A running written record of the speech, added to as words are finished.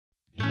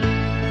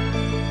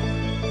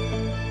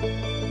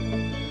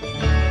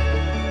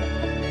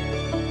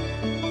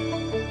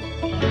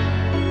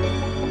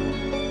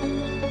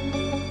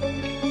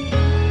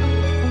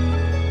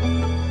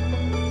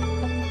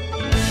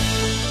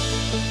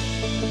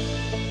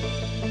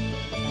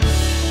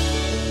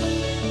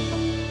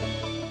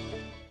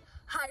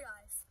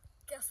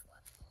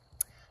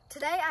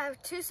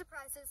have two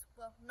surprises.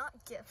 Well, not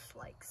gifts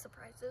like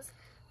surprises,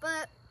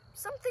 but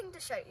something to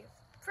show you.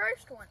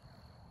 First one.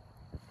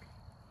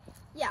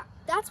 Yeah,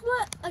 that's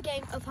what a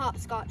game of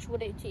hopscotch will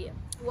do to you.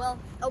 Well,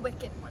 a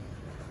wicked one.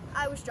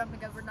 I was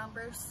jumping over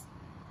numbers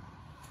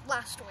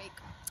last week.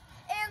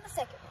 And the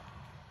second one.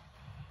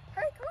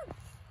 Hurry, come on.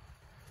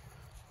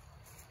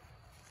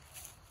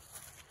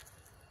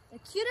 The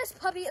cutest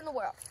puppy in the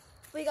world.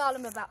 We got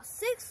him about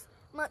 6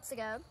 months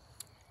ago,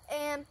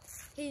 and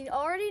he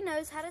already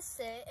knows how to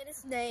sit, and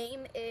his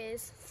name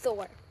is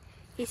Thor.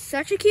 He's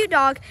such a cute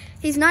dog.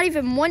 He's not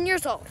even 1 year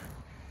old,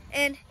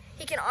 and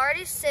he can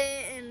already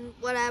sit and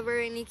whatever,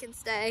 and he can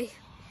stay,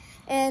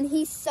 and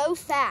he's so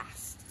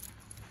fast.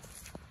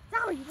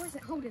 No, he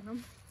wasn't holding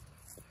him.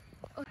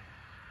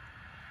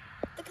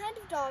 The kind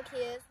of dog he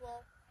is,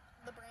 well,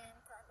 the brand,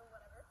 kind of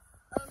whatever.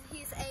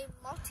 He's a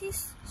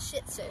maltese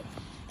shih tzu,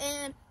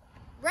 and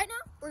right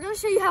now we're gonna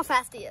show you how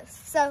fast he is.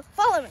 So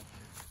follow me.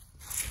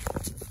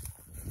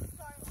 Sorry,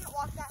 I can't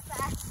walk that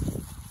fast. You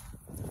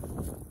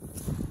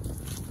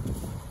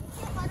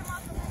can't let him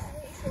off the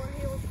leash or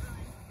he will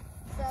run.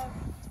 So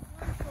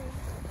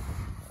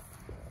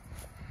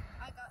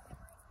I got him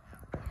right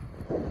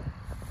now.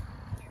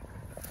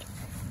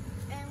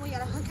 And we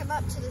gotta hook him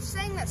up to this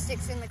thing that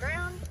sticks in the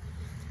ground.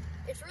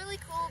 It's really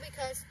cool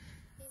because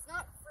he's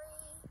not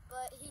free,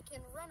 but he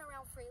can run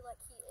around free like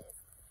he is.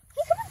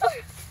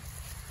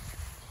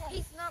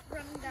 He's not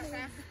running that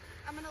fast.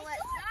 I'm gonna let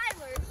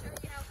Zyler show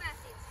you how fast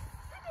he is.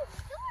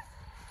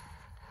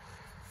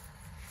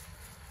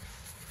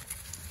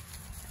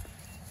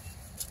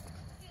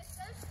 He is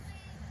so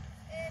sweet,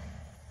 and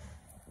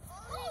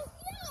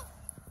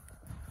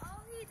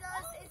all he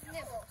does is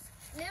nibbles.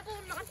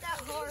 Nibble not that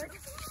hard.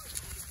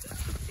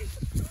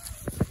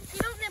 He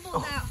don't nibble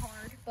that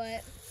hard,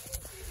 but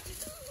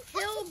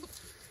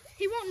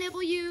he won't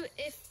nibble you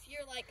if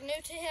you're like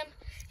new to him.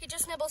 He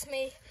just nibbles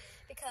me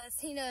because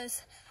he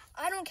knows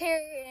I don't care,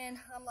 and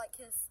I'm like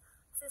his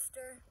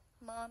sister,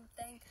 mom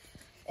thing.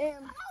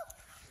 And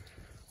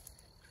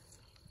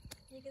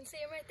you can see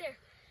him right there.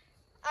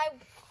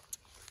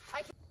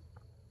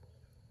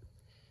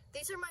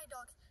 These are my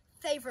dog's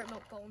favorite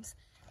milk bones,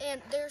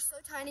 and they're so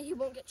tiny he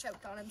won't get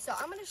choked on him. So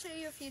I'm gonna show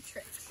you a few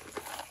tricks.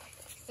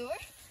 Thor,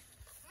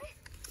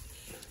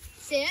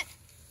 sit,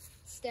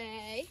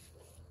 stay.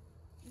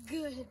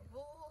 Good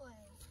boy.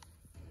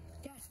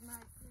 That's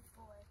my good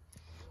boy.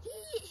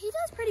 He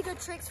does pretty good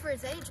tricks for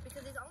his age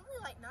because he's only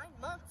like 9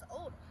 months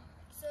old.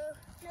 So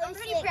I'm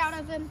pretty proud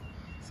of him.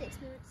 6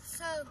 months.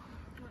 So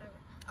whatever.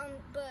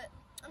 But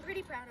I'm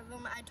pretty proud of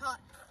him.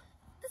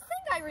 The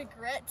thing I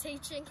regret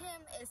teaching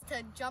him is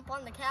to jump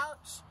on the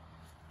couch,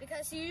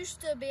 because he used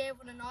to be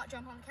able to not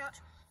jump on the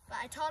couch, but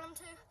I taught him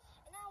to.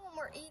 And now when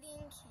we're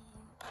eating,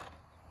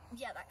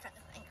 that kind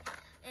of thing.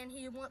 And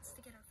he wants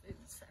to get our food,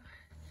 so.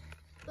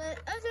 But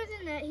other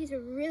than that, he's a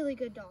really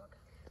good dog.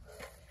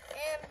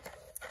 And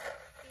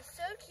he's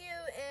so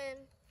cute.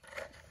 And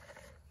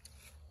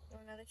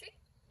want another treat?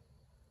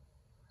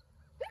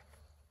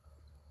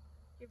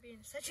 You're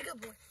being such a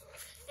good boy.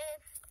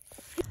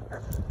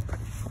 And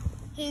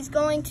he's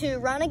going to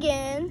run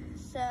again.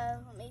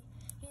 So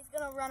he's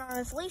gonna run on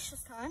his leash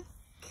this time.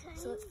 Okay.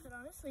 So let's put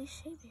on his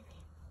leash. Hey, baby.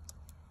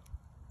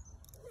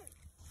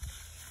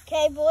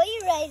 Okay, boy,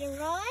 you ready to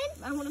run?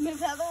 I want to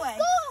move out of the way.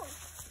 Go!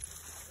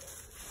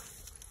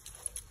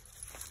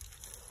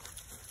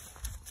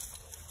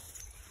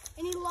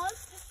 And he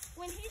loves,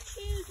 when he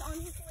chews on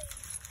his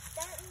leash,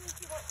 that means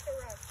he wants to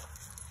run.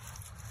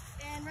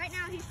 And right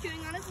now he's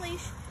chewing on his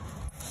leash,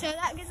 so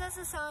that gives us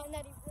a sign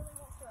that he really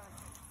wants to run.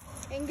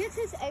 And gets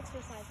his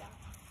exercise out.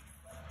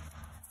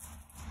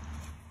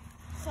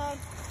 So,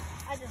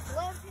 I just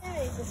love him.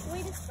 He's the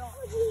sweetest dog.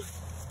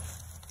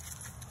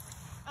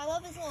 I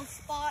love his little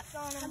spots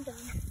on him.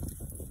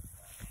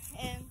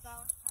 And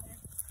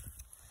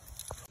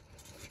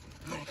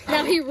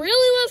now he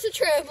really loves the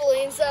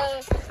trampoline,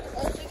 so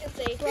as you can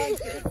see,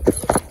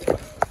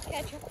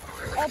 catch him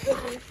up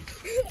with me.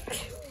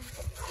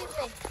 Excuse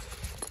me.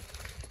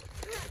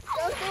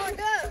 Go, Thor,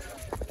 go.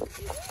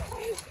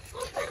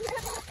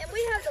 And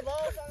we have the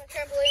balls on the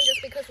trampoline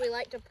just because we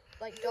like to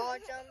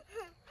dodge them.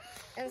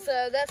 And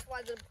so that's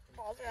why the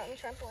balls are on the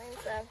trampoline.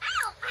 So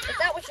if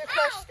that was your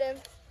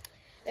question,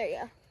 there you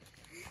go.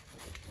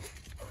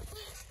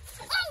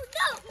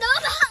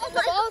 And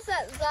the balls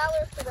that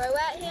Zyler throw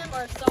at him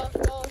are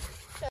softballs.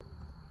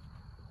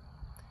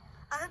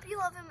 I hope you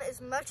love him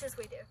as much as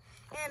we do.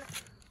 And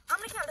I'm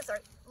going to count to 3.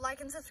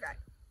 Like and subscribe.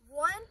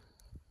 1,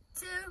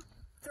 2,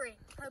 3.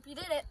 Hope you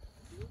did it.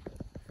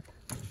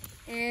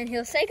 And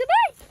he'll say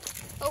goodbye.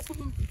 Oh, there,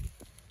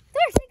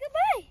 say goodbye.